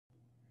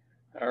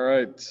All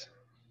right.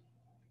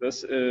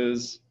 This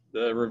is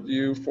the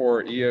review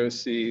for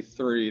EOC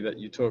 3 that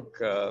you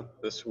took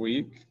this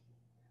week.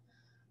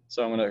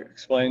 So I'm going to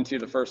explain to you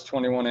the first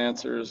 21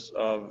 answers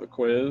of the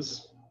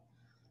quiz.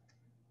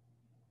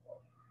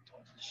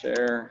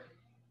 Share.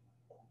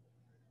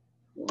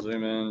 We'll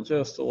zoom in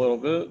just a little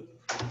bit.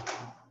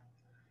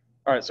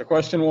 All right, so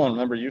question 1.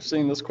 Remember, you've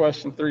seen this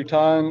question 3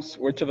 times.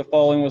 Which of the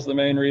following was the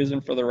main reason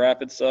for the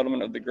rapid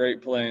settlement of the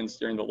Great Plains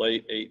during the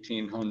late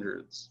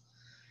 1800s?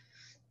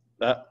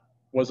 That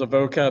was a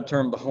vocab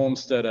term, the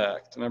Homestead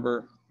Act.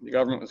 Remember, the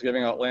government was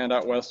giving out land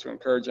out west to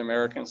encourage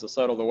Americans to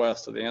settle the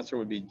West. So the answer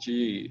would be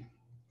G,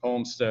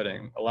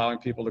 homesteading, allowing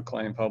people to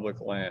claim public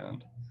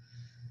land.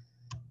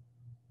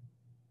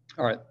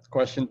 All right,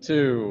 question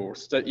 2,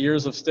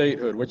 years of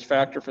statehood. Which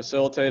factor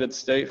facilitated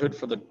statehood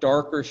for the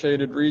darker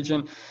shaded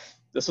region?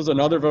 This is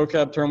another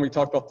vocab term. We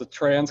talked about the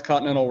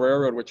Transcontinental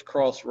Railroad, which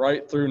crossed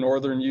right through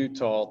northern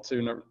Utah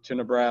to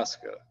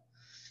Nebraska.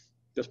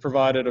 This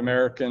provided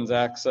Americans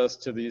access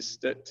to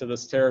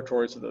this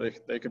territory so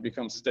that they could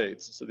become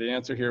states. So the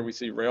answer here, we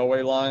see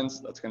railway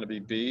lines. That's going to be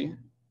B.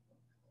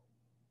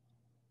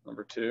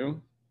 Number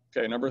 2.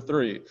 Okay, number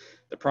 3.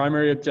 The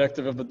primary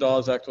objective of the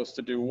Dawes Act was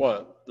to do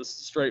what? This is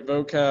straight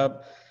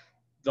vocab.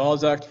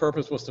 Dawes Act's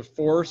purpose was to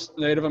force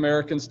Native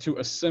Americans to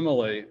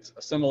assimilate.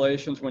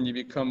 Assimilation's when you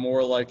become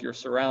more like your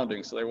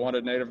surroundings. So they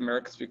wanted Native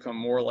Americans to become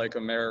more like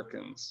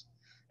Americans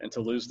and to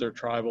lose their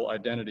tribal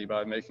identity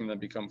by making them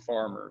become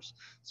farmers.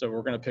 So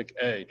we're going to pick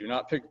A. Do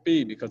not pick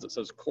B because it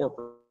says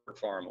corporate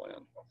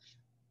farmland.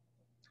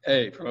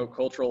 A, promote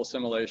cultural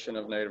assimilation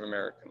of Native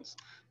Americans.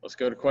 Let's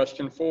go to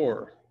question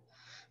 4.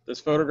 This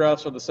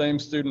photographs of the same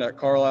student at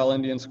Carlisle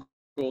Indian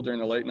School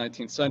during the late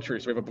 19th century.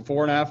 So we have a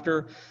before and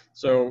after.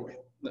 So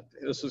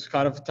this is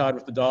kind of tied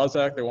with the Dawes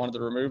Act. They wanted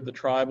to remove the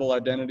tribal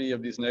identity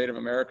of these Native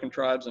American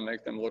tribes and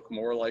make them look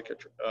more like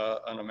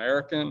an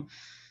American.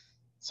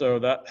 So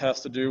that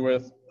has to do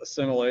with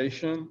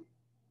assimilation.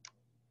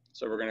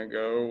 So we're going to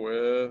go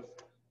with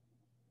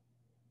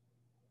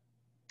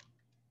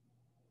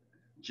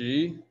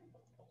G.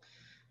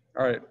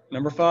 All right,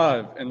 number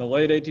 5. In the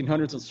late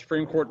 1800s, a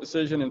Supreme Court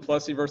decision in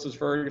Plessy versus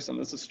Ferguson.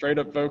 This is straight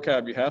up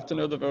vocab. You have to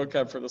know the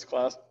vocab for this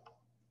class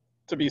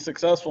to be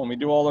successful. And we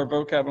do all our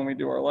vocab when we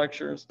do our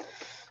lectures.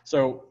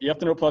 So you have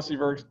to know Plessy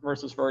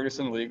versus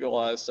Ferguson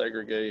legalized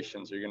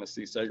segregation. So you're going to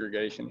see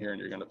segregation here and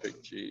you're going to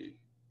pick G.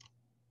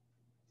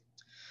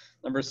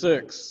 Number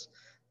 6,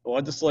 the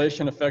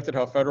legislation affected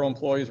how federal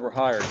employees were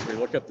hired. So we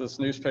look at this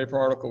newspaper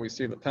article, we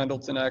see the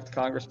Pendleton Act.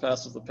 Congress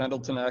passes the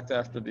Pendleton Act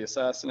after the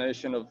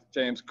assassination of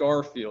James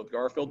Garfield.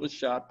 Garfield was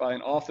shot by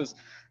an office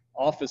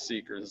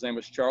seeker. His name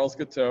was Charles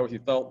Guiteau. He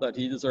felt that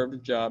he deserved a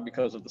job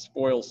because of the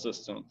spoils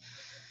system.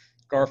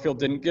 Garfield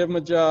didn't give him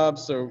a job,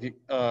 so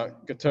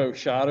Guiteau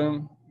shot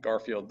him.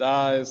 Garfield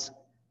dies.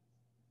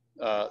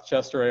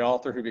 Chester A.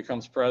 Arthur, who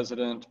becomes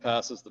president,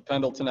 passes the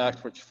Pendleton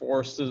Act, which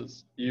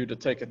forces you to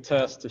take a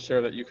test to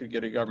show that you could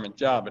get a government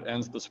job. It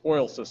ends the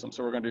spoils system.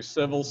 So we're going to do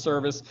civil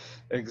service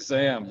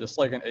exam, just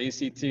like an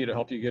ACT to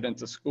help you get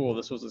into school.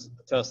 This was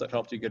a test that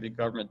helped you get a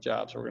government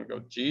job. So we're going to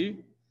go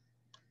G.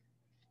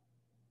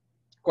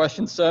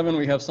 Question 7,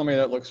 we have somebody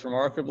that looks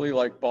remarkably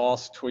like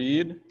Boss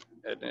Tweed.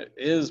 And it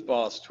is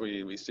Boss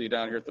Tweed. We see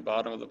down here at the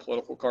bottom of the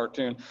political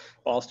cartoon,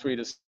 Boss Tweed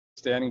is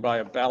standing by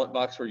a ballot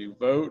box where you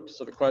vote.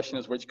 So the question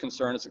is, which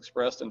concern is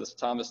expressed in this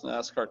Thomas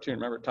Nast cartoon?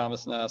 Remember,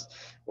 Thomas Nast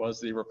was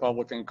the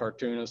Republican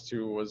cartoonist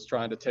who was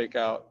trying to take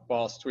out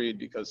Boss Tweed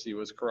because he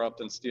was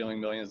corrupt and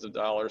stealing millions of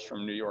dollars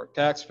from New York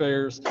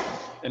taxpayers.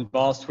 And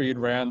Boss Tweed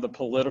ran the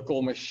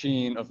political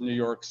machine of New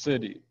York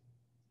City.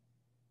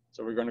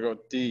 So we're going to go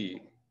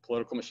D.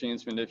 Political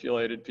machines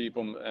manipulated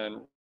people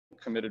and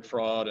committed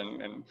fraud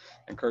and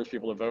encouraged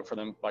people to vote for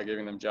them by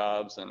giving them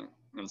jobs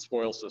and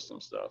spoil system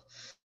stuff.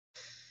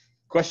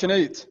 Question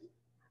 8,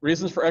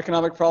 reasons for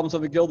economic problems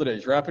of the Gilded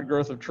Age: rapid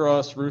growth of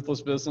trust,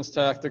 ruthless business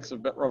tactics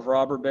of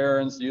robber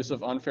barons, use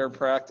of unfair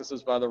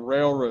practices by the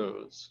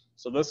railroads.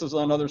 So this is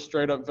another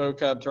straight up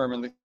vocab term,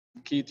 and the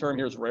key term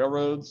here is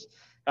railroads.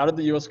 How did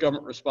the U.S.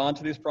 government respond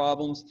to these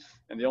problems?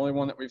 And the only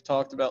one that we've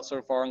talked about so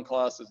far in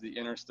class is the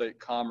Interstate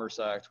Commerce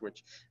Act,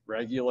 which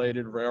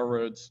regulated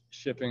railroads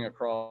shipping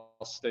across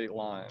state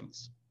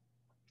lines.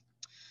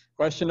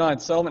 Question 9,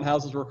 settlement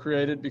houses were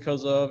created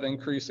because of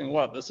increasing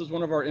what? This is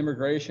one of our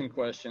immigration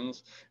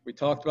questions. We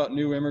talked about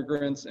new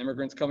immigrants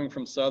coming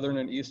from Southern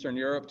and Eastern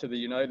Europe to the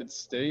United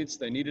States.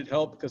 They needed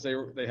help because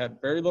they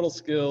had very little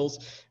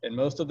skills, and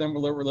most of them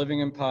were living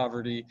in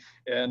poverty,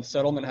 and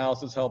settlement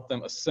houses helped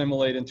them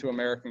assimilate into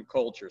American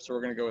culture. So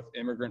we're going to go with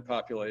immigrant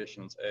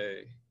populations,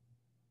 A.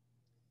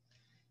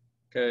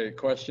 Okay,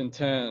 question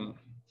 10.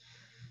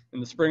 In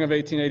the spring of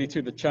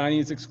 1882, the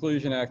Chinese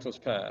Exclusion Act was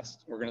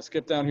passed. We're going to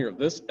skip down here.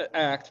 This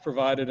act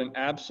provided an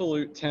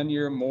absolute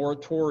 10-year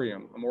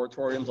moratorium. A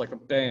moratorium is like a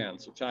ban,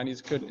 so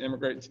Chinese couldn't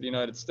immigrate into the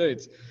United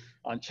States,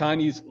 on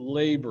Chinese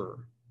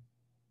labor.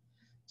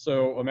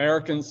 So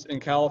Americans in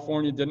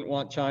California didn't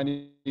want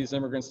Chinese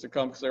immigrants to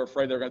come because they were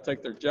afraid they were going to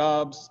take their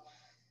jobs.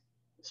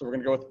 So we're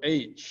going to go with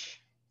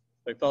H.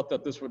 They thought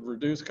that this would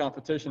reduce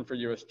competition for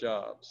U.S.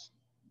 jobs.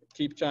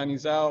 keep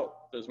Chinese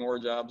out, there's more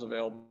jobs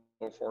available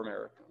for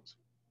Americans.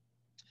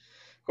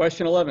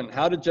 Question 11,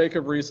 how did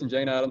Jacob Riis and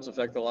Jane Addams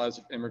affect the lives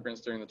of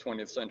immigrants during the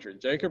 20th century?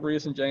 Jacob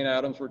Riis and Jane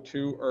Addams were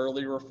two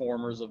early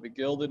reformers of the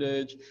Gilded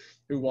Age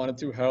who wanted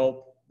to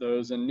help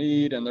those in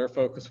need, and their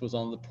focus was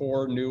on the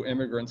poor new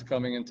immigrants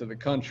coming into the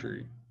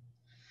country.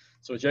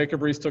 So Jacob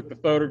Riis took the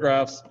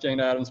photographs, Jane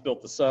Addams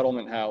built the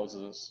settlement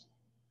houses.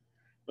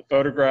 The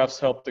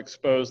photographs helped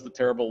expose the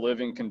terrible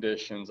living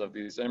conditions of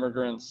these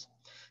immigrants,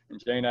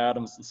 and Jane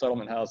Addams and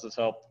settlement houses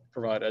helped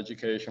provide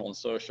educational and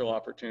social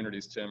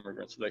opportunities to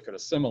immigrants so they could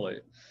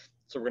assimilate.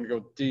 So we're going to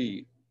go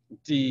D.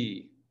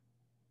 D.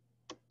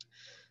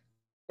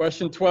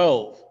 Question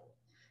 12.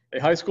 A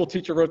high school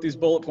teacher wrote these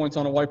bullet points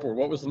on a whiteboard.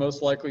 What was the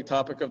most likely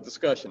topic of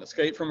discussion?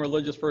 Escape from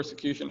religious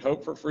persecution,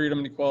 hope for freedom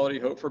and equality,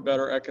 hope for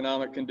better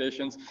economic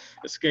conditions,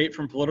 escape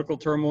from political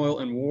turmoil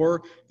and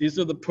war. These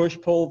are the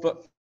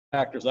push-pull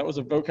factors. That was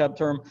a vocab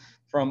term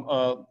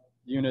from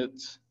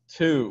Unit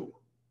 2.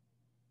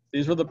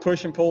 These were the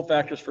push and pull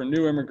factors for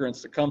new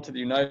immigrants to come to the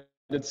United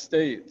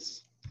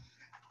States.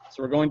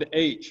 So we're going to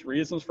H,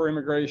 reasons for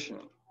immigration.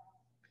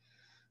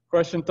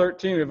 Question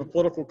 13, we have a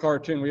political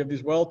cartoon. We have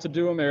these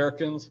well-to-do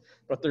Americans,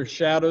 but their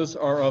shadows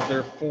are of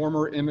their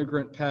former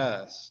immigrant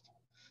past.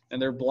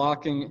 And they're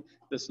blocking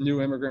this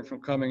new immigrant from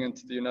coming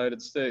into the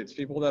United States.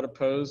 People that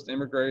opposed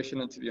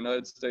immigration into the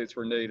United States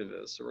were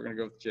nativists. So we're going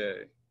to go with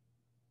J.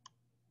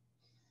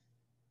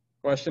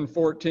 Question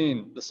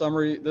 14, this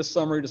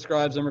summary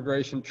describes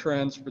immigration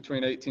trends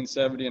between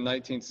 1870 and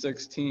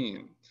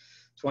 1916.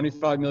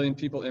 25 million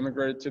people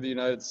immigrated to the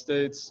United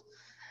States.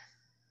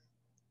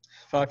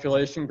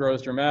 Population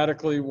grows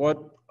dramatically. What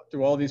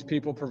do all these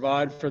people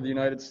provide for the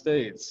United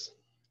States?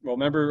 Well,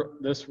 remember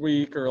this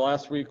week or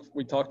last week,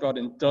 we talked about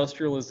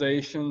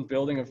industrialization,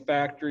 building of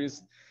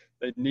factories.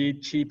 They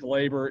need cheap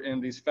labor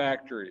in these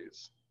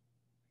factories.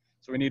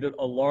 So we needed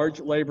a large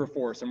labor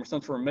force. And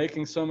since we're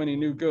making so many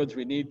new goods,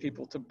 we need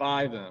people to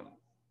buy them.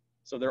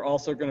 So they're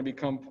also going to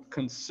become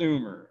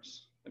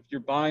consumers. If you're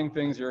buying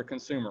things, you're a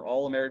consumer.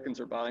 All Americans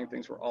are buying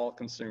things. We're all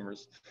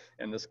consumers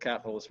in this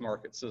capitalist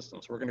market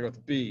system. So we're going to go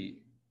with B.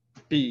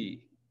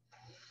 B.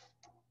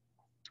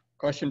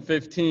 Question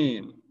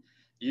 15.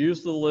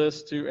 Use the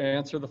list to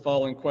answer the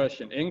following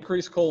question.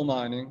 Increase coal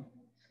mining.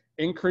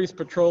 Increase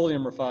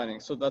petroleum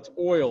refining. So that's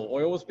oil.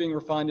 Oil was being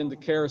refined into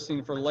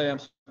kerosene for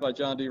lamps by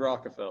John D.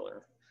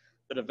 Rockefeller.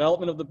 The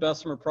development of the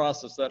Bessemer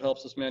process that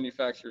helps us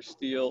manufacture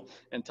steel,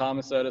 and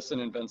Thomas Edison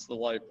invents the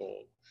light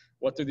bulb.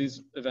 What do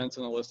these events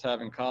on the list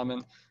have in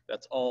common?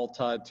 That's all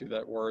tied to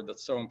that word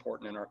that's so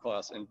important in our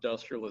class,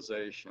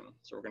 industrialization.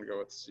 So we're going to go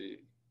with C.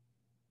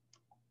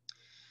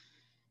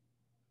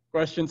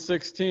 Question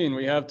 16,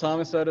 we have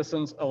Thomas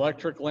Edison's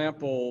electric lamp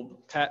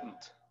bulb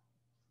patent.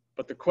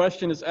 But the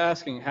question is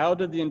asking, how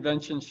did the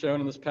invention shown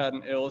in this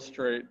patent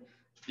illustrate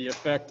the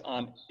effect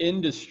on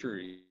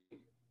industry?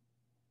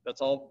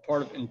 That's all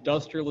part of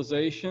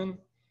industrialization.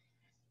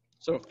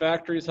 So if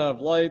factories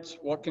have lights,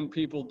 what can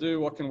people do?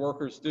 What can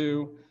workers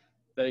do?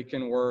 They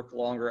can work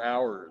longer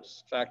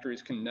hours.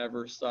 Factories can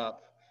never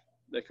stop.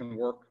 They can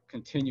work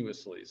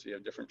continuously. So you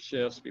have different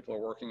shifts. People are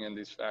working in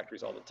these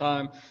factories all the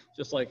time.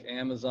 Just like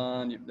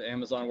Amazon, the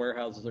Amazon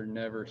warehouses are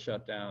never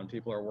shut down.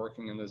 People are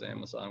working in those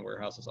Amazon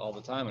warehouses all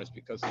the time. And it's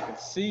because you can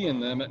see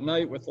in them at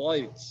night with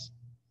lights.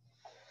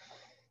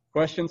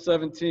 Question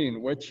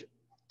 17, which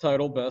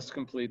title best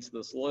completes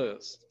this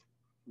list?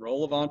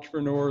 Role of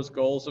entrepreneurs,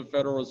 goals of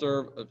Federal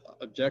Reserve,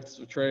 objectives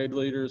of trade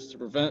leaders to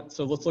prevent.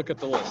 So let's look at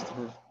the list.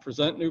 To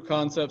present new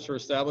concepts or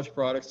established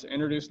products, to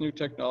introduce new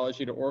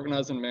technology, to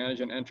organize and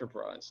manage an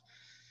enterprise.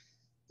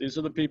 These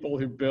are the people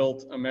who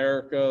built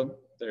America.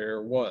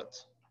 They're what?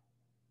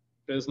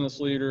 Business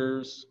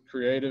leaders,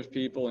 creative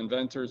people,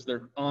 inventors.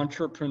 They're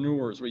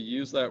entrepreneurs. We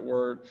use that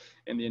word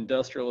in the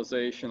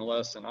industrialization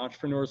lesson.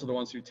 Entrepreneurs are the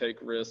ones who take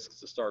risks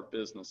to start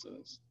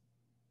businesses.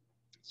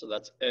 So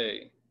that's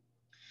A.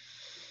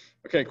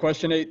 Okay,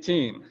 question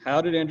 18.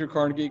 How did Andrew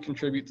Carnegie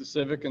contribute to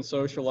civic and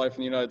social life in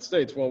the United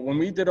States? Well, when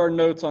we did our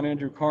notes on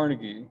Andrew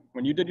Carnegie,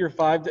 when you did your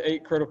 5 to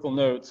 8 critical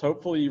notes,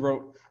 hopefully you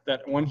wrote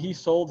that when he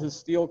sold his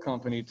steel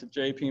company to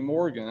J.P.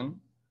 Morgan,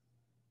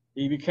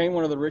 he became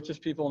one of the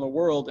richest people in the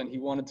world, and he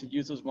wanted to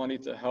use his money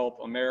to help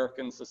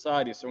American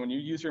society. So when you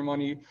use your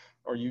money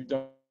or you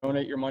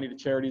donate your money to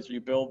charities or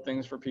you build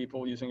things for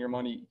people using your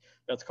money,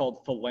 that's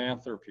called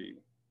philanthropy.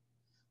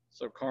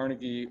 So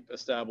Carnegie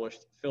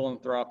established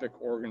philanthropic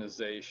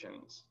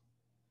organizations.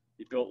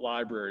 He built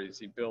libraries.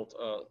 He built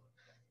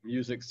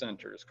music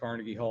centers,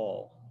 Carnegie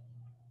Hall.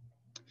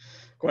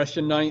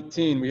 Question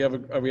 19, we have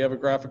a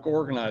graphic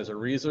organizer.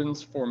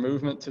 Reasons for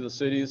movement to the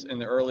cities in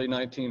the early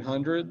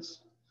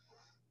 1900s.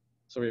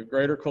 So we have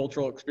greater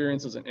cultural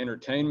experiences and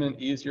entertainment,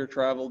 easier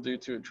travel due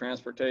to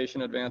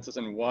transportation advances,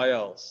 and why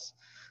else?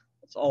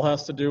 This all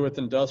has to do with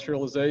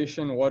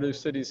industrialization. What do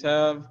cities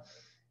have?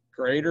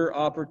 Greater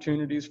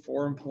opportunities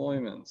for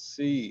employment,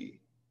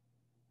 C.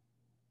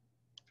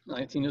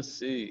 19 is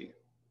C.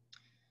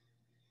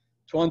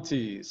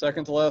 20,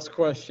 second to last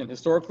question.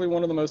 Historically,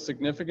 one of the most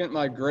significant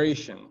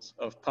migrations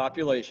of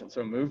population,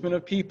 so movement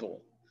of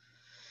people,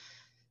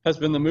 has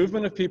been the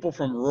movement of people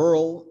from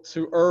rural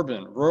to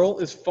urban. Rural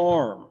is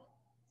farm,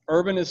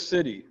 urban is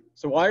city.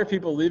 So why are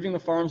people leaving the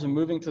farms and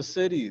moving to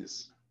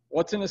cities?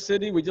 What's in a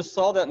city? We just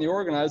saw that in the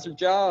organizer: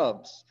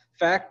 jobs,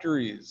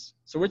 factories.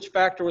 So which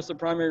factor was the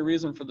primary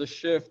reason for the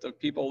shift of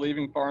people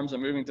leaving farms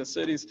and moving to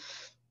cities?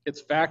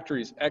 It's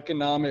factories,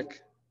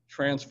 economic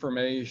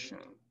transformation,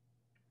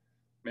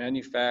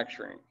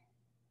 manufacturing.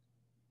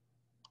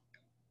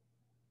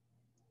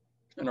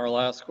 And our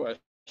last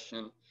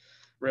question,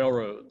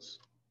 railroads.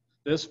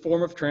 This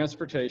form of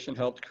transportation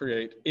helped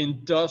create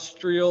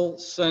industrial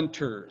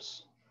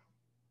centers.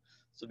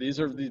 So these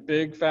are the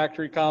big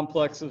factory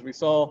complexes. We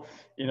saw,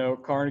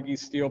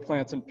 Carnegie's steel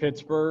plants in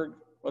Pittsburgh.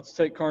 Let's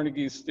take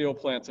Carnegie's steel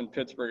plants in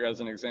Pittsburgh as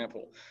an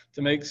example.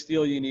 To make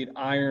steel, you need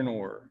iron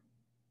ore.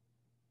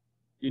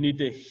 You need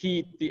to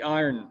heat the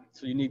iron,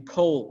 so you need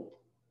coal.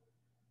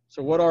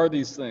 So what are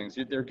these things?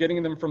 They're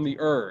getting them from the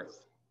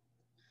earth.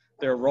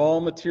 They're raw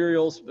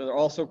materials. They're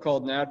also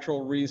called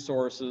natural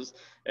resources,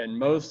 and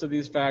most of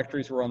these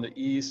factories were on the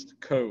East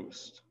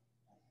Coast.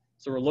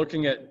 So we're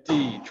looking at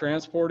D,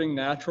 transporting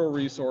natural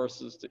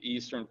resources to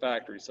Eastern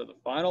factories. So the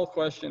final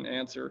question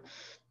answer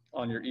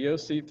on your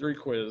EOC 3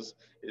 quiz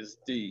is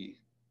D,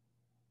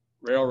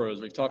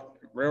 railroads.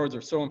 Railroads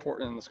are so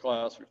important in this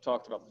class. We've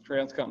talked about the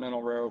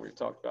transcontinental railroad. We've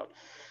talked about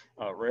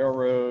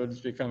railroads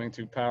becoming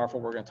too powerful.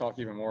 We're going to talk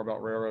even more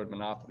about railroad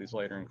monopolies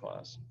later in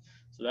class.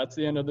 So that's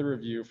the end of the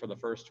review for the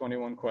first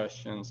 21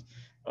 questions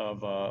of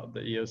the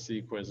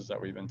EOC quizzes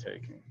that we've been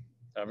taking.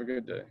 Have a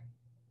good day.